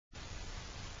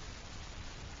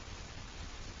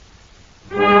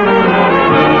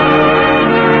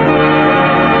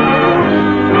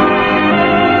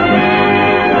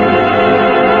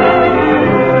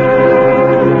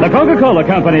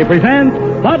Coca-Cola Company presents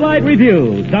Spotlight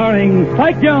Review, starring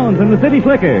Spike Jones and the City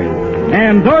Slickers,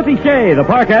 and Dorothy Shea, the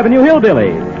Park Avenue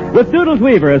Hillbilly, with Doodles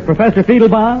Weaver as Professor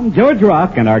Fiedlebaum, George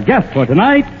Rock, and our guest for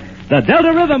tonight, the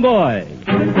Delta Rhythm Boys.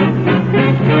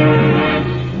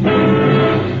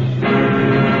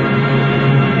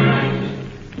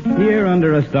 Here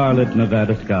under a starlit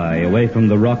Nevada sky, away from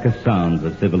the raucous sounds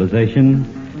of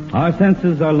civilization, our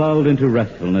senses are lulled into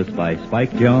restfulness by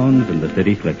Spike Jones and the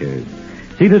City Slickers,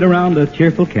 seated around a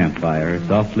cheerful campfire,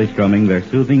 softly strumming their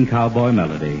soothing cowboy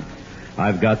melody.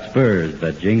 I've got spurs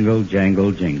that jingle,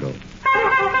 jangle, jingle.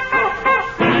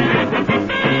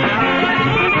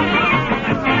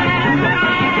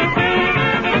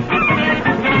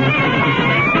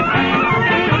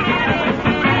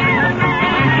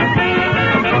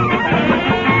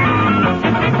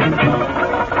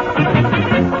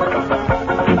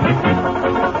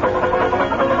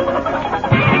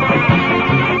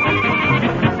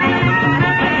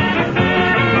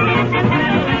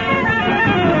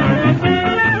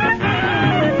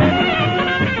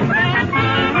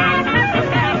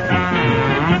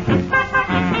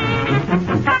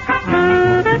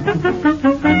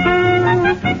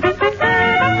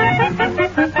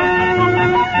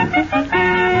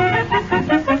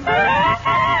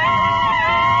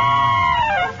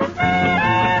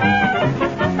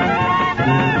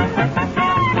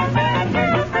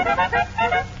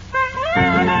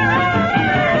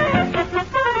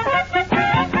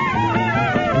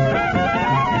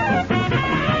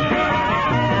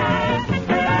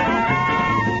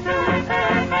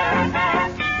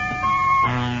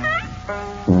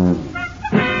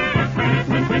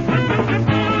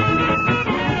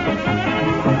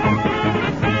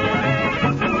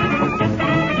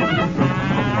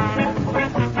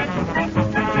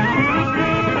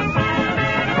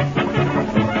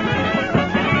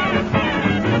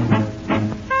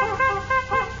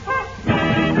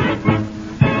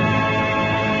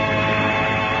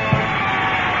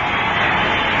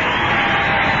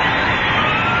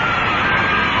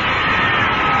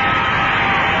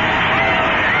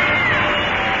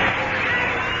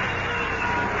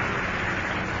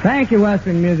 Thank you,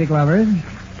 Western music lovers.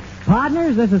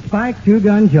 Partners, this is Spike Two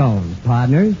Gun Jones.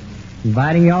 Partners,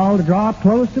 inviting you all to draw up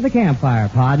close to the campfire.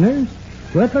 Partners,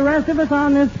 with the rest of us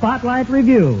on this Spotlight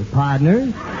Review.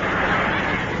 Partners,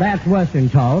 that's Western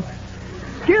talk.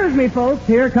 Excuse me, folks,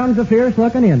 here comes a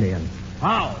fierce-looking Indian.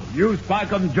 How? You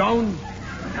Spike-'em Jones?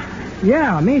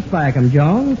 Yeah, me Spike-'em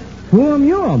Jones. Who-'em,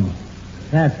 you-'em.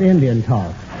 That's Indian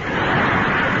talk.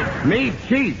 Me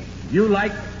Chief. You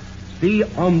like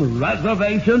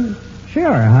reservation?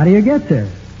 Sure, how do you get there?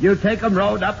 You take 'em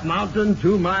road up mountain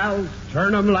 2 miles,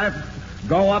 turn 'em left,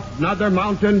 go up another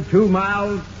mountain 2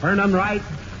 miles, turn 'em right,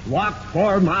 walk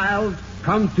 4 miles,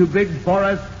 come to big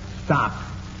forest, stop.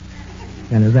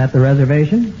 And is that the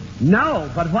reservation? No,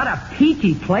 but what a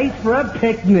peachy place for a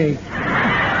picnic.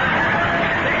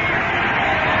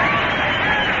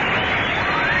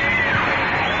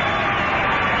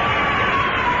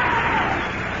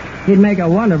 He'd make a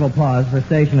wonderful pause for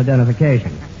station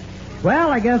identification.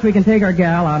 Well, I guess we can take our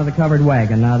gal out of the covered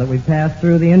wagon now that we've passed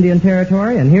through the Indian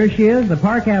Territory, and here she is, the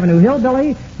Park Avenue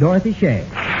Hillbilly, Dorothy Shea.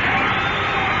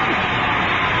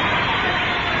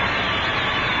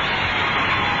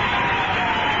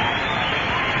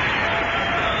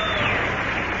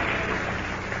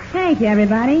 Thank you,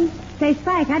 everybody. Say,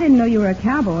 Spike, I didn't know you were a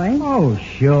cowboy. Oh,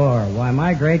 sure. Why,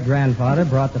 my great-grandfather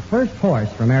brought the first horse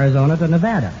from Arizona to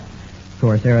Nevada. Of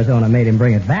course, Arizona made him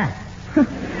bring it back.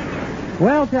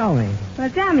 Well, tell me. Well,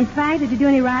 tell me, Spike, did you do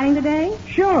any riding today?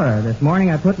 Sure. This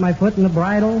morning I put my foot in the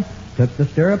bridle, took the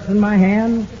stirrups in my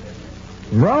hand,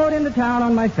 and rode into town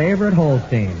on my favorite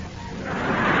Holstein.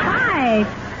 Spike,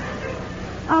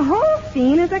 a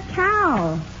Holstein is a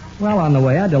cow. Well, on the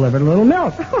way I delivered a little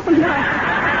milk. Oh, no.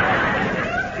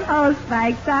 Oh,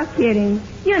 Spike, stop kidding.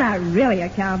 You're not really a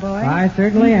cowboy. I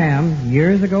certainly am.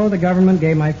 Years ago, the government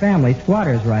gave my family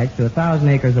squatters' rights to 1,000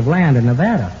 acres of land in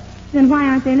Nevada. Then why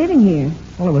aren't they living here?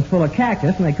 Well, it was full of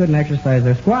cactus, and they couldn't exercise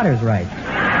their squatters' rights.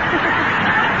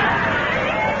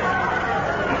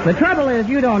 The trouble is,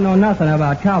 you don't know nothing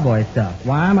about cowboy stuff.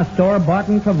 Why, I'm a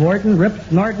store-boughtin', cavortin',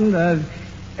 rip-snortin',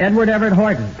 Edward Everett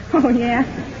Horton. Oh, yeah?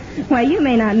 Why, you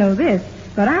may not know this,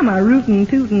 but I'm a rootin',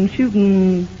 tootin',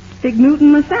 shootin',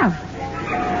 stig-newton myself.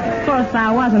 Of course,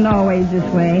 I wasn't always this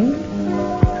way.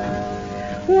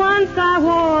 Once I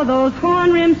wore those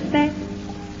horn-rimmed specs,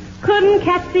 couldn't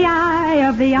catch the eye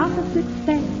of the opposite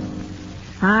sex.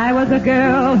 I was a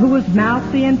girl who was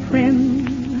mousy and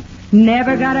prim,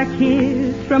 never got a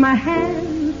kiss from a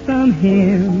handsome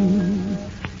him.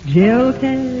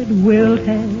 Jilted,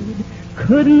 wilted,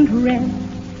 couldn't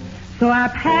rest, So I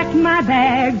packed my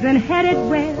bags and headed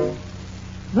west.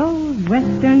 Those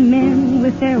western men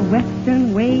with their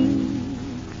western ways,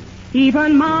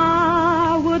 even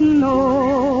Ma wouldn't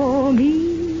know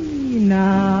me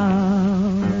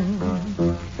now.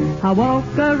 I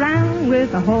walk around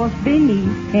with a horse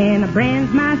beneath, and I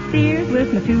brands my steers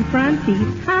with my two front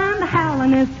teeth. I'm the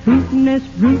howlingest, hootinest,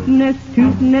 rootinest,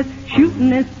 tootinest,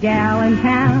 shootinest gal in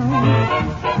town.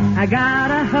 I got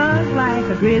a hug like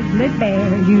a grizzly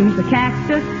bear, use a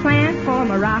cactus plant for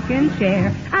my rocking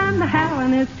chair. I'm the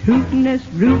howlingest, hootinest,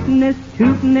 rootinest,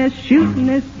 tootinest,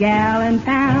 shootinest gal in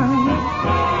town.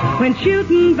 When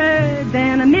shooting birds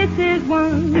and I misses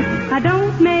one, I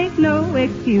don't make no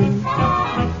excuse.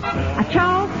 I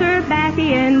chalks her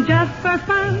backy and just for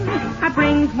fun, I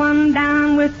brings one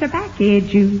down with tobacco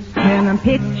juice. When I'm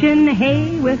pitching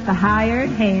hay with the hired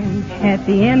hand, at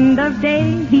the end of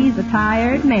day, he's a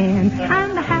tired man.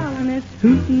 I'm the howlingest,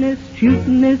 hootinest,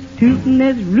 shootinest,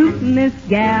 tootinest, rootinest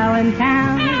gal in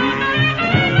town.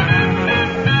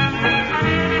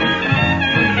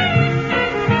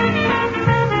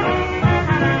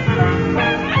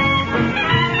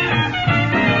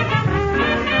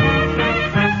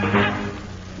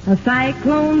 A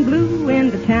cyclone blew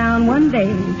into town one day,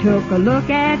 took a look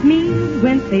at me,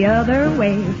 went the other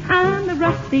way. I'm the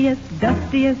rustiest,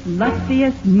 dustiest,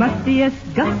 lustiest, mustiest,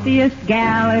 gustiest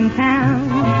gal in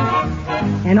town.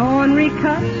 An ornery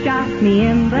cuss shot me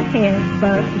in the head,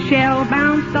 but the shell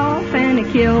bounced off and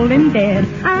it killed him dead.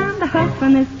 I'm the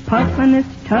huffinest, puffinest,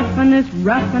 tuffinest,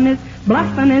 ruffinest,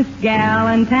 bluffinest gal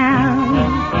in town.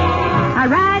 I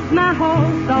ride my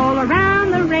horse all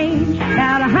around the range,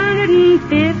 about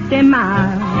 150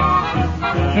 miles.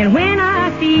 And when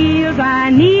I feel I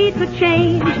need a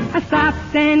change, I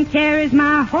stops and carries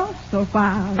my horse a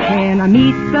while. When I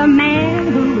meet the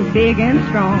man who's big and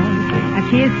strong, I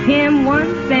kiss him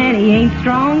once and he ain't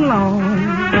strong long.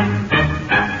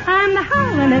 I'm the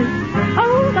howlingest,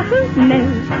 oh the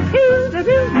hootinest, who's the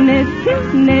rootinest,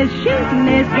 tootinest,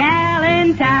 shootinest gal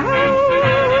in town.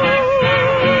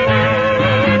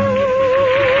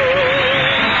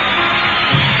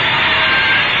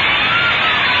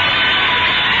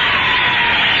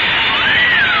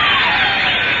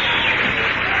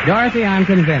 Dorothy, I'm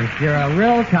convinced you're a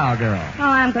real cowgirl. Oh,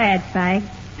 I'm glad, Spike.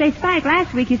 Say, Spike,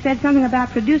 last week you said something about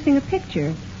producing a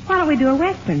picture. Why don't we do a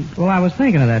Western? Well, I was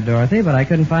thinking of that, Dorothy, but I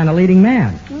couldn't find a leading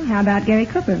man. Well, how about Gary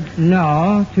Cooper?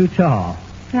 No, too tall.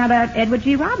 How about Edward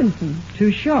G. Robinson? Too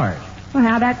short. Well,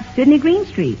 how about Sidney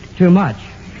Greenstreet? Too much.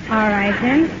 All right,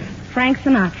 then. Frank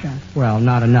Sinatra. Well,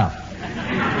 not enough.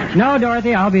 No,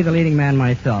 Dorothy, I'll be the leading man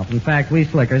myself. In fact, we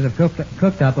Slickers have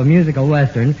cooked up a musical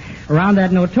Western around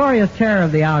that notorious terror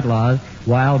of the outlaws,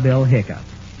 Wild Bill Hickok.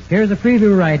 Here's a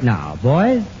preview right now.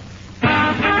 Boys?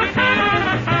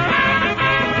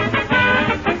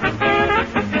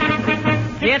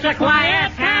 It's a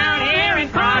quiet town here in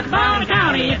Crossbone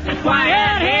County. It's as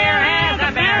quiet here as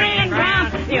a burying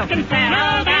ground. You can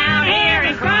settle down here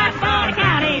in Crossbone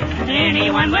County.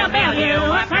 Anyone will build you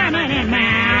a permanent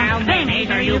mound. They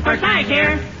measure you for size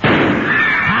here.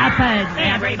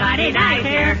 Everybody dies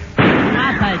here.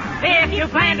 If you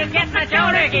plan to get much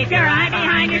older, keep your eye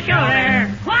behind your shoulder.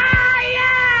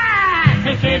 Quiet!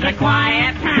 This is a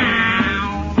quiet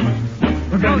town.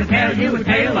 We're going to tell you a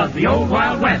tale of the old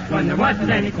Wild West when there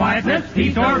wasn't any quietness,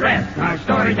 peace, or rest. Our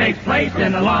story takes place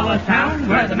in a lawless town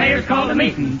where the mayor's called a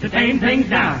meeting to tame things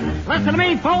down. Listen to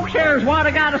me, folks. Here's what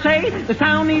I gotta say. The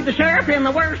town needs a sheriff in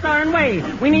the worst darn way.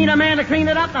 We need a man to clean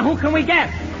it up. Now, who can we get?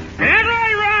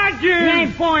 Henry Rogers! He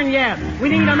ain't born yet. We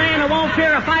need a man who won't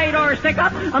fear a fight or a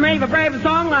stick-up, or maybe a brave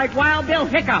song like Wild Bill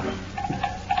Hickok.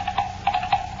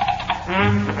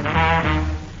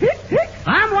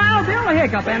 I'm Wild Bill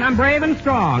Hickok, and I'm brave and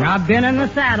strong. I've been in the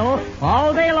saddle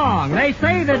all day long. They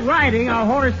say that riding a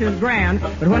horse is grand,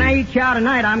 but when I eat chow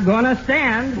tonight, I'm gonna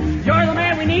stand. You're the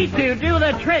man we need to do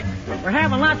the trick. We're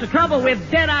having lots of trouble with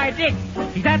Dead-Eye Dick.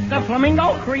 He's at the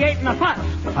Flamingo creating a fuss.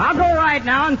 I'll go right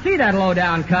now and see that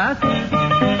low-down cuss.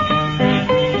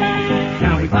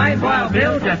 Now we find Wild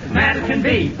Bill just as mad as can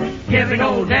be, giving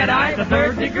old Dead-Eye the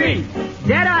third degree.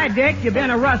 Dead-Eye Dick, you've been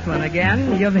a-rustling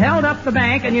again. You've held up the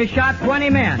bank and you shot 20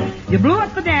 men. You blew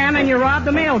up the dam and you robbed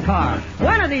the mail car.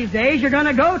 One of these days, you're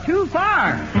gonna go too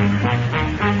far. I'm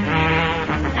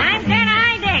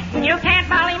Dead-Eye Dick, and you can't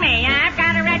bully me. I've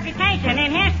got a reputation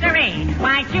in history.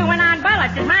 Why, chewing on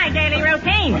bullets is my daily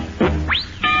routine.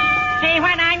 See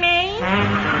what I mean?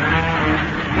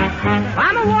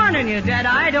 I'm a-warning you,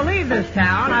 Dead-Eye, to leave this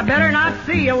town. I better not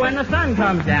see you when the sun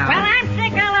comes down. Well, I'm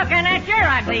sick of looking at your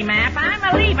ugly map. I'm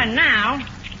a-leaving now.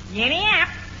 Giddy up.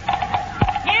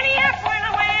 Giddy up, run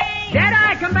away.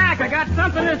 Dead-Eye, come back. I got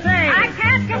something to say. I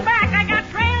can't come back.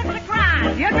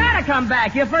 come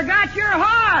back? You forgot your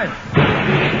horse.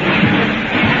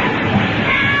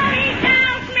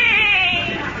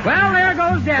 Well, there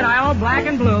goes Deadeye, all black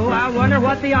and blue. I wonder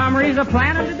what the Armory's a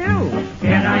planning to do.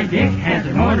 Deadeye Dick has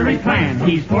an ornery plan.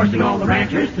 He's forcing all the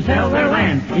ranchers to sell their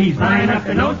land. He's buying up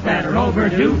the notes that are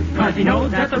overdue, because he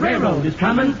knows that the railroad is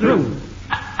coming through.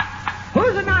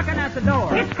 Who's a knocking at the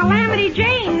door? It's Calamity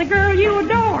Jane, the girl you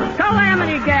adore.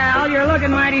 Calamity gal, you're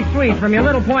looking mighty sweet from your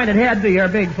little pointed head to your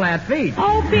big flat feet.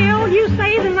 Oh, Bill, you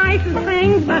say the nicest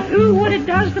things, but ooh, what it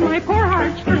does to my poor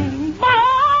heartstrings.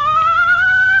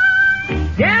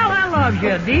 Gal, I loves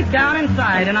you deep down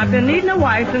inside, and I've been needing a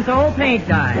wife since old Paint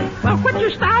died. Well, quit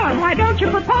your stalling. Why don't you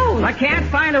propose? I can't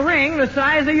find a ring the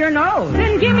size of your nose.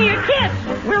 Then give me a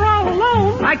kiss. We're all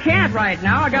alone. I can't right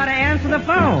now. I gotta answer the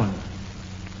phone.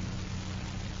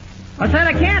 I said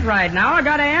I can't right now. I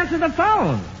gotta answer the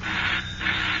phone.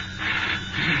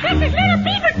 This is Little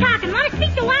Beaver talking. Want to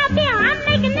speak to Wild Bill? I'm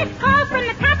making this call from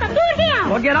the top of Boot Hill.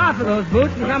 Well, get off of those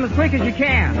boots and come as quick as you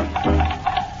can.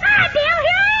 Hi, Bill.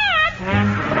 Here I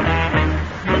am.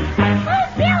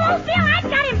 Oh, Bill, I've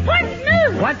got important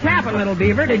news. What's happened, Little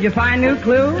Beaver? Did you find new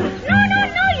clues? No.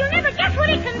 You'll never guess what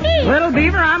it can be. Little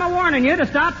Beaver, I'm a-warning you to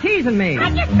stop teasing me. I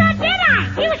just saw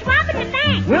Deadeye. He was robbing the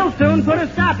bank. We'll soon put a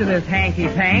stop to this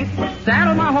hanky-pank.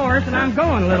 Saddle my horse, and I'm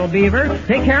going, Little Beaver.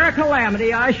 Take care of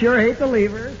Calamity. I sure hate to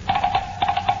leave her.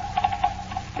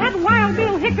 That Wild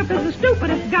Bill Hiccup is the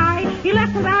stupidest guy. He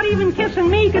left without even kissing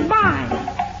me goodbye.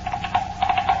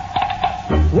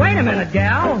 Wait a minute,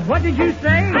 gal. What did you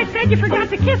say? I said you forgot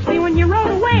to kiss me when you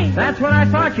rode away. That's what I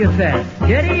thought you said.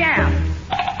 Giddy-yap.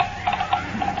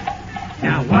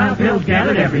 Now Wild Bill's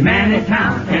gathered every man in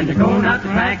town, and they're going out to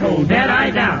track old Deadeye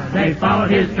down. They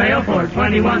followed his trail for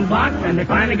 21 blocks, and they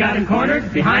finally got him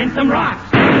cornered behind some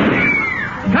rocks.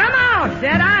 Come out,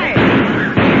 Deadeye.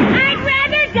 I'd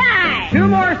rather die. 2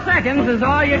 more seconds is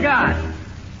all you got.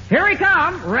 Here he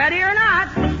comes, ready or not.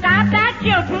 Stop that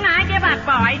joking. I give up,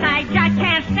 boys. I just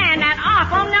can't stand that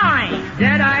awful noise.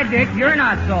 Deadeye Dick, you're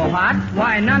not so hot.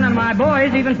 Why, none of my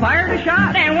boys even fired a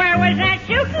shot. Then where was that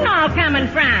shooting all coming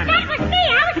from? That was me.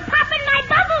 I was popping my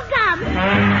bubble gum.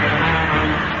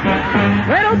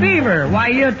 Little Beaver, why,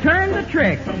 you turned the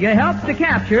trick. You helped to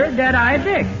capture Deadeye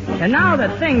Dick. And now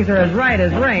that things are as right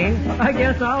as rain, I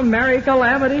guess I'll marry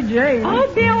Calamity Jane. Oh,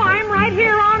 Bill, I'm right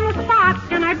here on the spot,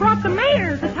 and I brought the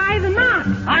mayor to tie the knot.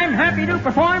 I'm happy to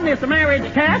perform this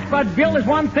marriage task, but Bill, is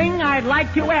one thing I'd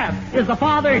like to ask. Is the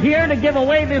father here to give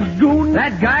away this goon?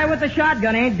 That guy with the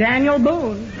shotgun ain't Daniel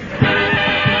Boone.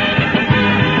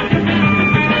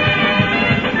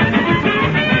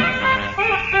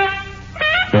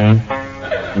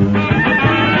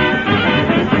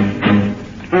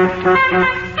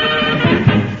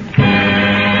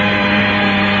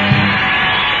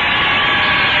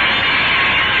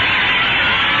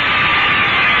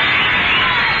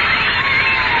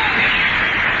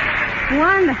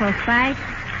 Wonderful, Spike.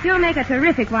 You'll make a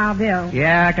terrific Wild Bill.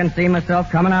 Yeah, I can see myself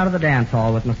coming out of the dance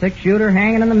hall with my 6-shooter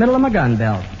hanging in the middle of my gun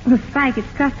belt. Well, Spike,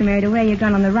 it's customary to wear your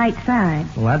gun on the right side.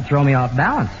 Well, that'd throw me off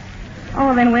balance.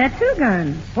 Oh, then wear 2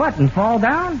 guns. What, and fall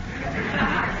down?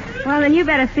 Well, then you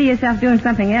better see yourself doing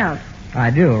something else.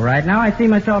 I do. Right now I see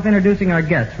myself introducing our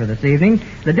guests for this evening,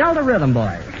 the Delta Rhythm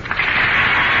Boys.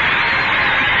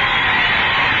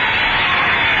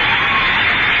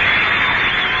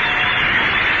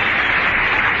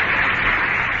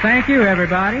 Thank you,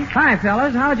 everybody. Hi,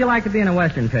 fellas. How'd you like to be in a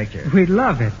Western picture? We'd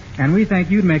love it. And we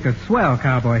think you'd make a swell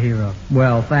cowboy hero.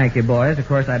 Well, thank you, boys. Of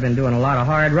course, I've been doing a lot of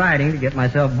hard riding to get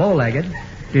myself bow-legged.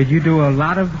 Did you do a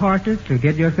lot of horses to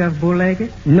get yourself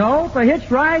bow-legged? No, for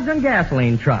hitched rides and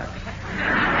gasoline trucks.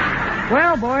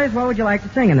 Well, boys, what would you like to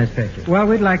sing in this picture? Well,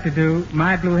 we'd like to do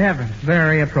My Blue Heaven.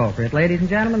 Very appropriate. Ladies and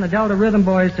gentlemen, the Delta Rhythm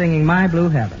Boys singing My Blue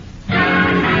Heaven.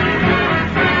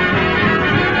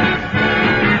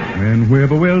 When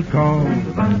whippoorwills call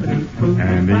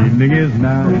and evening is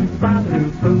nigh, I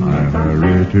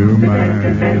hurry to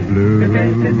my blue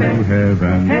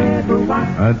heaven.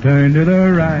 I turn to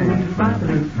the right,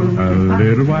 a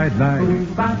little white light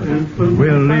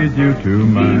will lead you to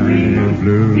my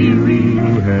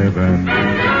blue heaven.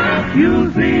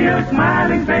 You'll see a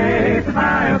smiling face, a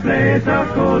fireplace, a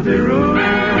cozy room.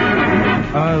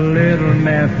 A little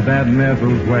nest that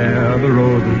nestles where the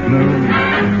roses bloom.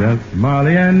 Just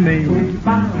Molly and me,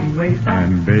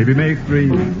 and baby makes 3.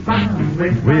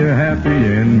 We're happy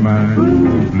in my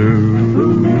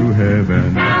blue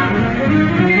heaven.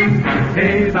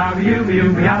 Hey, Bobby, you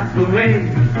be out the way.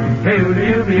 Hey,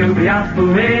 you be out the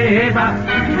way. Hey, Bob.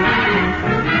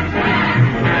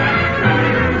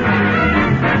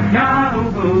 Now,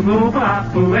 go,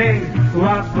 walk away,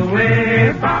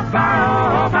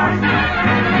 Baba,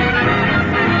 Baba.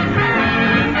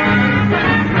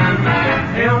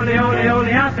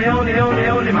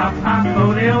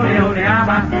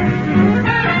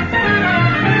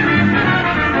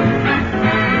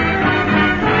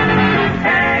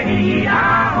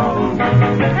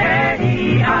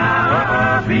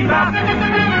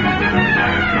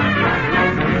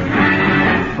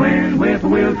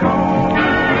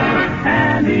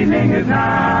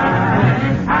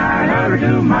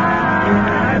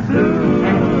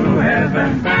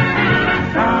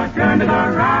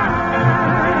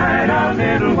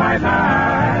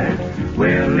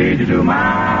 you to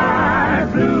my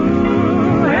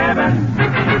blue heaven.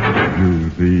 You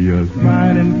see a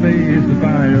smiling face, a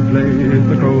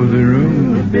fireplace, a cozy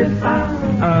room,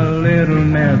 a little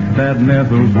nest that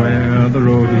nestles where the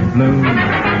roses bloom.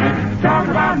 Talk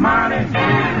about money,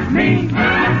 me,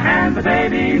 and the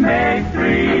baby make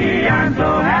three. I'm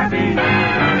so happy.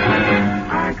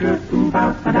 I could oop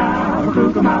out a doll,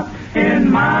 cook 'em up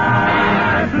in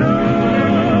my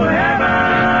blue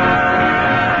heaven.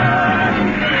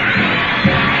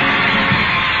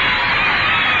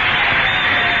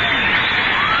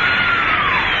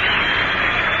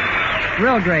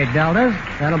 Real great, Deltas.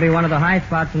 That'll be one of the high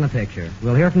spots in the picture.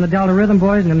 We'll hear from the Delta Rhythm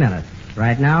Boys in a minute.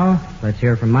 Right now, let's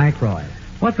hear from Mike Roy.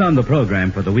 What's on the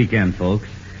program for the weekend, folks?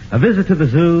 A visit to the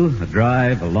zoo, a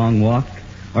drive, a long walk,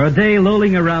 or a day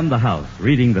lolling around the house,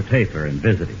 reading the paper and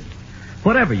visiting.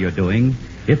 Whatever you're doing,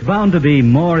 it's bound to be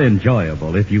more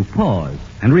enjoyable if you pause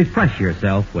and refresh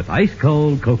yourself with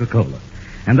ice-cold Coca-Cola.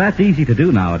 And that's easy to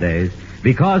do nowadays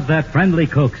because that friendly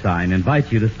Coke sign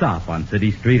invites you to stop on City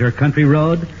Street or Country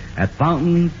Road at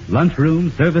fountains,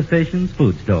 lunchrooms, service stations,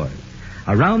 food stores.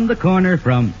 Around the corner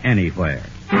from anywhere.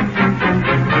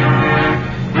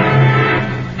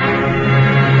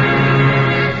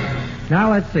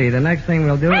 Now, let's see. The next thing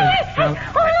we'll do is... Hey! Oh,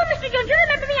 hello, Mr. Jones. You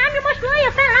remember me? I'm your most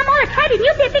loyal fan. I'm all excited.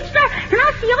 You'll be a big star. And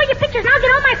I'll see all your pictures, and I'll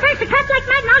get all my friends to clap like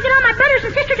mad, and I'll get all my brothers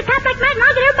and sisters to clap like mad, and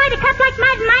I'll get everybody to clap like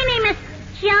mad, and my name is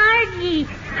Georgie.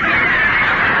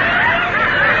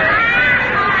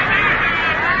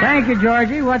 Thank you,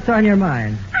 Georgie. What's on your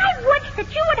mind? I wish that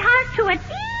you would heart to an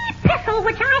epistle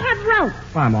which I have wrote.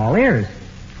 Well, I'm all ears.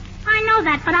 I know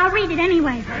that, but I'll read it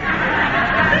anyway.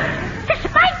 To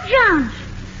Spike Jones,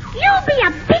 you'll be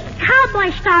a big cowboy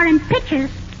star in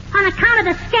pictures on account of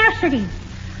the scarcity.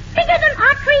 Bigger than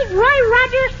Autry, Roy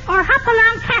Rogers, or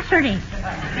Hopalong Cassidy.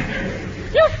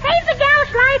 You'll save the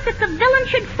gal's life if the villain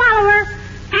should follow her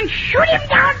and shoot him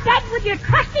down dead with your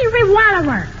trusty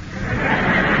revolver.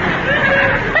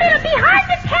 But it'll be hard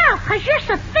to tell because you're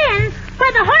so thin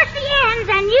where the horsey ends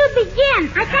and you begin.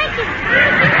 I thank you.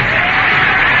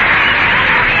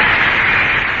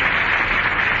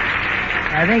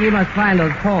 I think you must find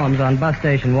those poems on bus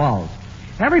station walls.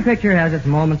 Every picture has its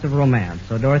moments of romance,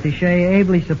 so Dorothy Shea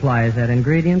ably supplies that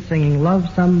ingredient singing Love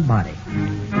Somebody.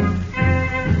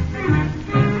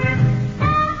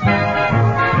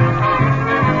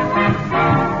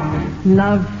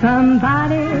 Love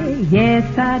somebody,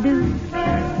 yes I do.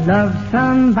 Love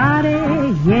somebody,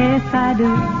 yes I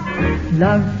do.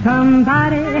 Love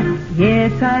somebody,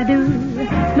 yes I do.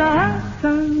 Love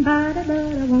somebody,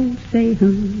 but I won't say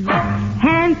who.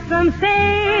 Handsome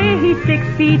say he's 6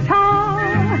 feet tall,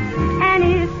 and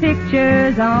his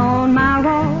picture's on my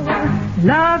wall.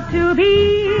 Love to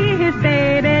be his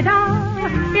baby doll.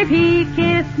 If he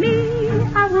kissed me,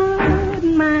 I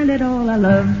wouldn't mind at all. I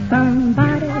love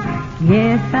somebody,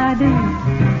 yes I do.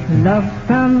 Love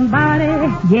somebody,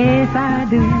 yes I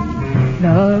do.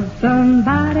 Love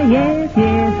somebody, yes,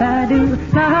 yes I do.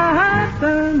 Love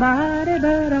somebody,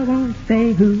 but I won't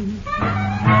say who.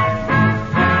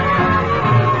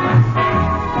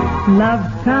 Love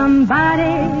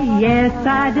somebody, yes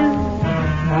I do.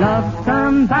 Love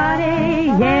somebody,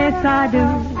 yes I do.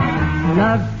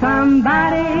 Love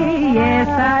somebody, yes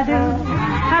I do.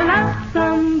 I love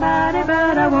somebody,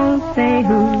 but I won't say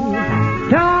who.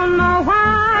 Don't know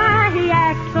why he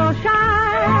acts so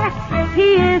shy.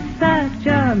 He is such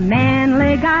a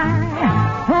manly guy.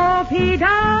 Hope he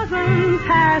doesn't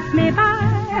pass me by.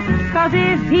 'Cause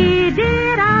if he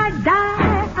did, I'd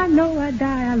die. I know I'd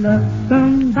die. I love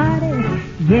somebody,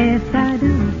 yes I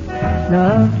do.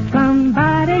 Love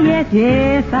somebody, yes,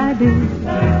 yes I do.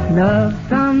 Love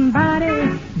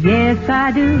somebody, yes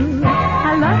I do.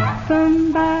 I love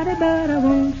somebody, but I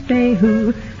won't say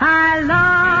who. I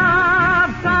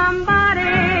love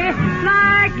somebody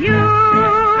like you.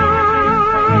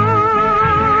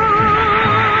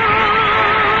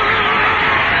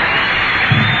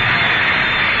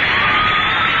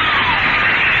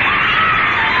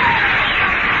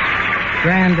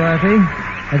 Grand, Dorothy.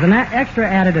 As an extra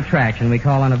added attraction, we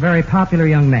call on a very popular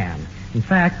young man. In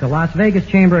fact, the Las Vegas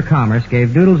Chamber of Commerce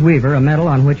gave Doodles Weaver a medal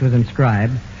on which was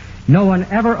inscribed, "No one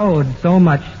ever owed so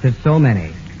much to so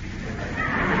many."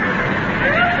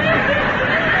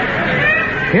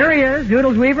 Here he is,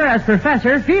 Doodles Weaver, as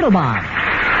Professor Fiedelbaum.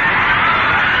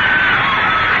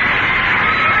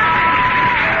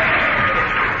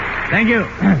 Thank you.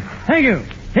 Thank you.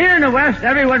 Here in the West,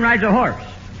 everyone rides a horse.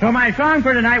 So my song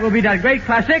for tonight will be that great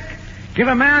classic, Give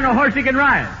a Man a Horse He Can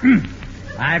Ride.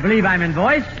 I believe I'm in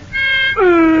voice.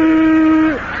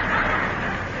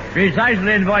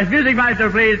 Precisely in voice. Music master,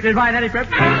 please. Goodbye, Eddie Tripp.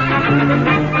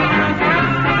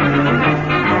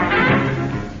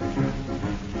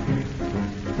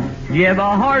 Give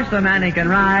a horse a man he can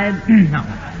ride. No.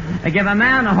 Give a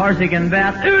man a horse he can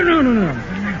bet. No.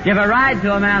 Give a ride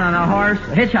to a man on a horse.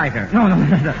 A hitchhiker. No.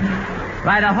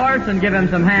 Ride a horse and give him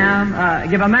some ham.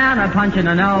 Give a man a punch in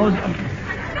the nose.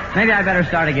 Maybe I better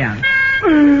start again.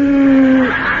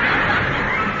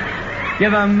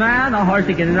 Give a man a horse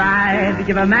he can ride.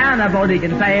 Give a man a boat he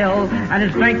can sail. And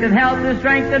his strength and health, his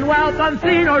strength and wealth, on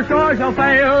sea nor shore shall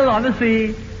fail. On the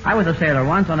sea. I was a sailor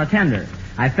once on a tender.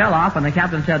 I fell off and the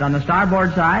captain said, on the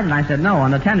starboard side, and I said, no,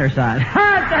 on the tender side.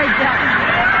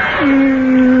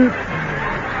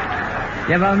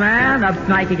 Give a man a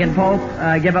knife he can poke.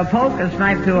 Give a poke a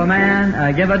snipe to a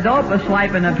man. Give a dope a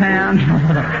swipe in the pan.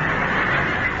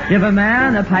 Give a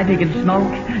man a pipe he can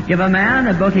smoke. Give a man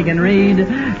a book he can read.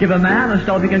 Give a man a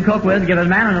stove he can cook with. Give a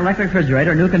man an electric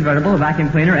refrigerator, a new convertible, a vacuum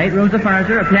cleaner, 8 rooms of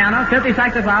furniture, a piano, 50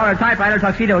 sacks of flour, a typewriter,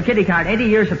 tuxedo, a kitty card,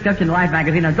 80-year subscription to Life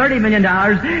magazine, and $30 million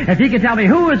if he can tell me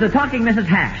who is the talking Mrs.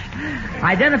 Hash.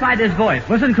 Identify this voice.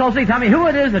 Listen closely. Tell me who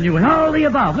it is, and you will know all the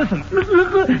above. Listen.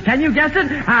 Can you guess it?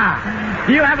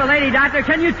 Do you have a lady doctor?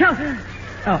 Can you tell?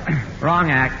 Oh,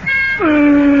 wrong act.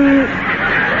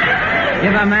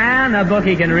 Give a man a book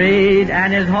he can read,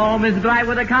 and his home is bright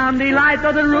with a calm delight,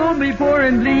 though the room be poor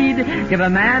and bleed. Give a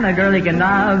man a girl he can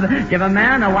love. Give a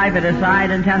man a wife at his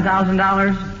side and $10,000.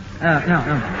 No.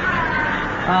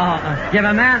 Give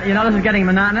a man, you know this is getting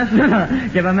monotonous.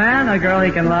 Give a man a girl he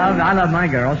can love. I love my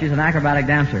girl. She's an acrobatic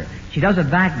dancer. She does a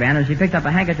back bend and she picked up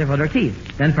a handkerchief with her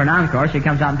teeth. Then for an encore, she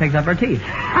comes out and picks up her teeth.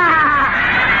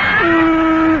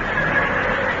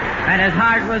 And his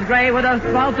heart was gray with a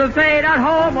pulse of fate. At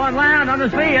home, on land, on the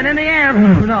sea, and in the air.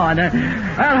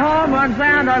 At home, on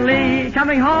sand, on lee.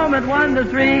 Coming home at 1 to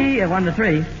 3. 1 to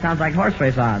 3 sounds like horse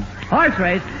race odds. Horse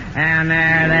race. And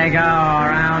there they go,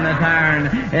 around the turn.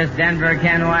 It's Denver,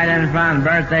 Ken White in front.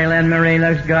 Birthday Lynn Marie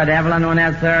looks good. Evelyn won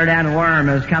at third, and Worm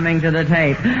is coming to the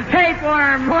tape.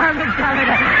 Tapeworm! Worm is coming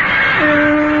to...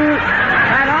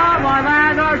 At home, on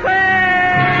land, or sea.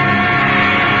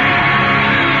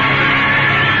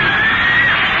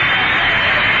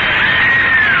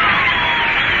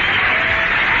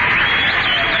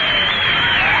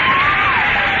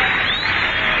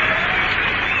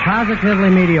 Positively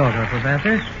mediocre,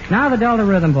 Professor. Now the Delta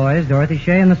Rhythm Boys, Dorothy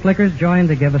Shea and the Slickers, join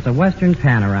to give us a Western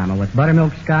panorama with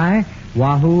Buttermilk Sky,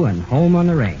 Wahoo, and Home on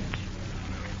the Range.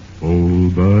 Oh,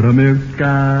 Buttermilk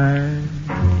Sky,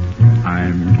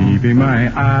 I'm keeping my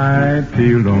eye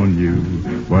peeled on you.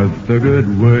 What's the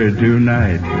good word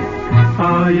tonight?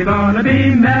 Oh, you're gonna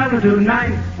be mellow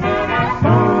tonight.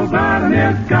 Oh,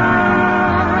 Buttermilk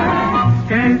Sky.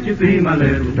 Can't you see my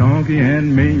little donkey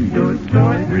and me? We're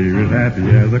as happy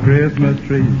as a Christmas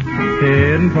tree,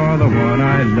 heading for the one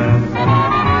I love.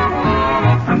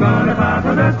 I'm gonna pop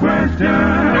for the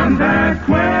question, that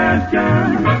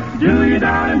question. Do you,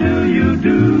 darling, do you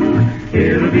do?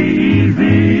 It'll be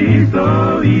easy,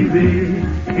 so easy,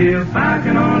 if I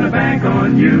can only bank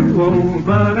on you. Oh,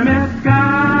 Buttermilk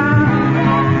Sky.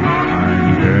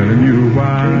 I'm telling you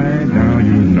why, now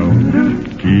you know.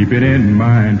 Keep it in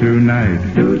mind tonight.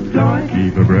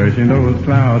 Keep a brushing those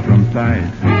clouds from sight.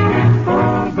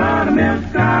 Oh, Buttermilk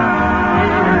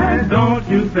Sky, don't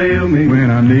you fail me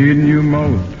when I'm needing you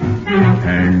most.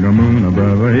 Hang the moon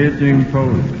above a hitching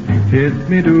post. Hitch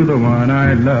me to the one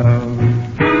I love.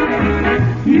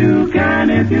 You can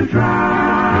if you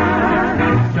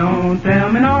try. Don't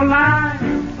tell me no lie.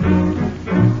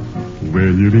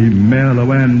 Will you be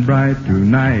mellow and bright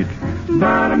tonight?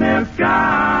 Buttermilk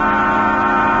Sky.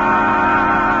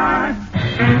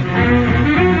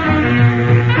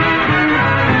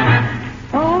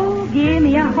 Oh, give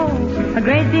me a horse, a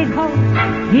great big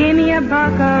horse. Give me a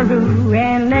buckaroo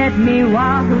and let me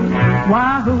wahoo,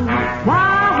 wahoo,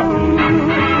 wahoo.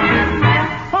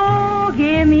 Oh,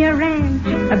 give me a ranch,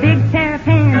 a big pair of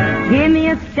pants. Give me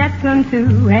a Stetson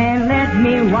too and let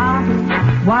me wahoo,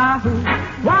 wahoo,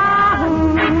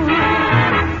 wahoo.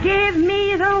 Give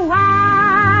me the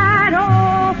wide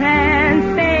open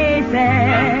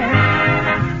spaces,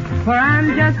 for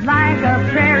I'm just like a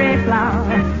prairie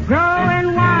flower,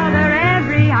 growing wilder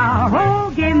every hour.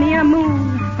 Oh, give me a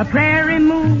moon, a prairie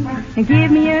moon, and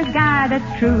give me a guy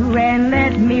that's true, and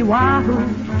let me wahoo,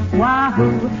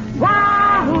 wahoo,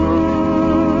 wahoo.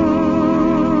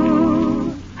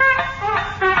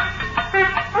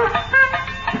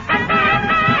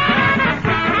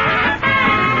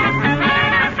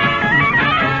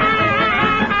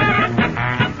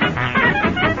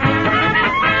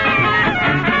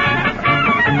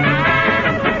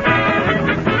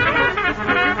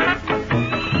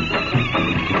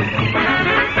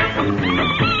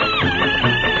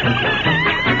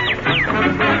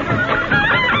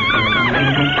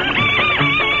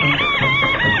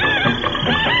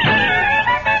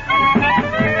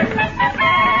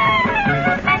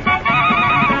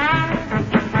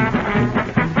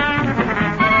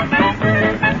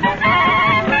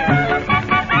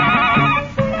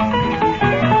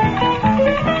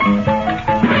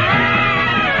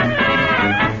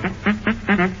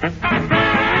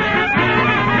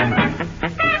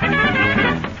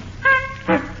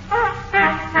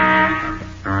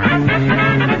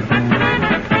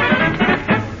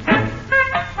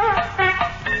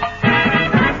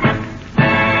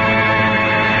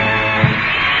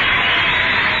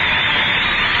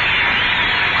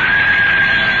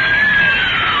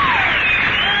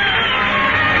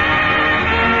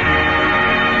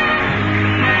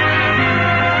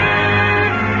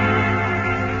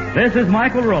 This is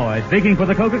Michael Roy speaking for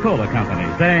the Coca-Cola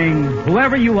Company, saying,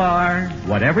 whoever you are,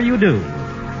 whatever you do,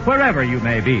 wherever you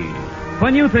may be,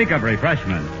 when you think of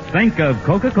refreshment, think of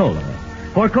Coca-Cola.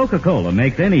 For Coca-Cola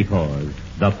makes any pause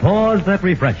the pause that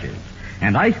refreshes.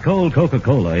 And ice-cold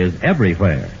Coca-Cola is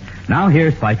everywhere. Now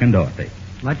here's Spike and Dorothy.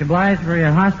 Much obliged for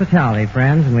your hospitality,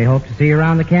 friends, and we hope to see you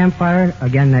around the campfire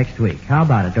again next week. How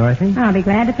about it, Dorothy? I'll be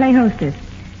glad to play hostess.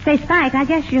 Say, Spike, I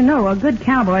guess you know a good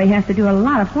cowboy has to do a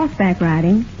lot of horseback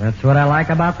riding. That's what I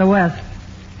like about the West.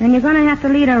 And you're going to have to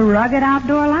lead a rugged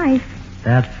outdoor life.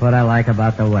 That's what I like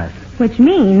about the West. Which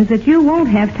means that you won't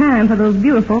have time for those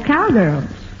beautiful cowgirls.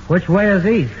 Which way is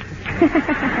east?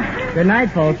 Good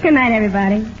night, folks. Good night,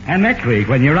 everybody. And next week,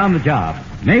 when you're on the job,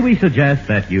 may we suggest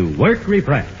that you work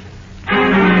refreshed.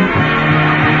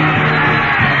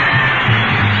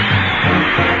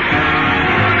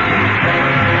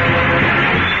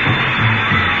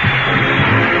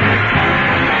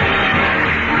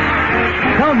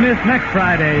 Don't miss next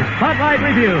Friday's Spotlight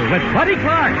Review with Buddy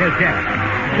Clark as guest.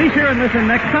 Be sure and listen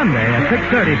next Sunday at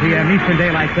 6:30 p.m. Eastern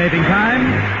Daylight Saving Time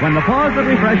when the Pause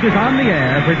That Refreshes on the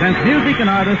Air presents music and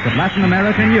artists of Latin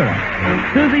America and Europe.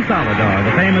 Susie Salvador,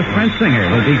 the famous French singer,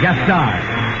 will be guest star.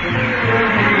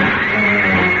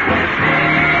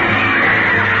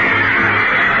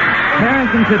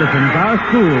 Parents and citizens, our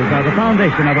schools are the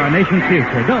foundation of our nation's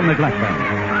future. Don't neglect them.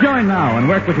 Join now and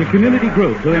work with your community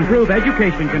group to improve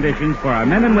education conditions for our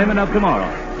men and women of tomorrow.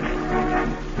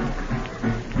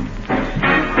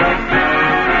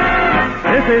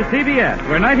 This is CBS,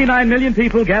 where 99 million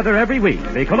people gather every week,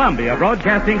 the Columbia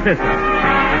Broadcasting System.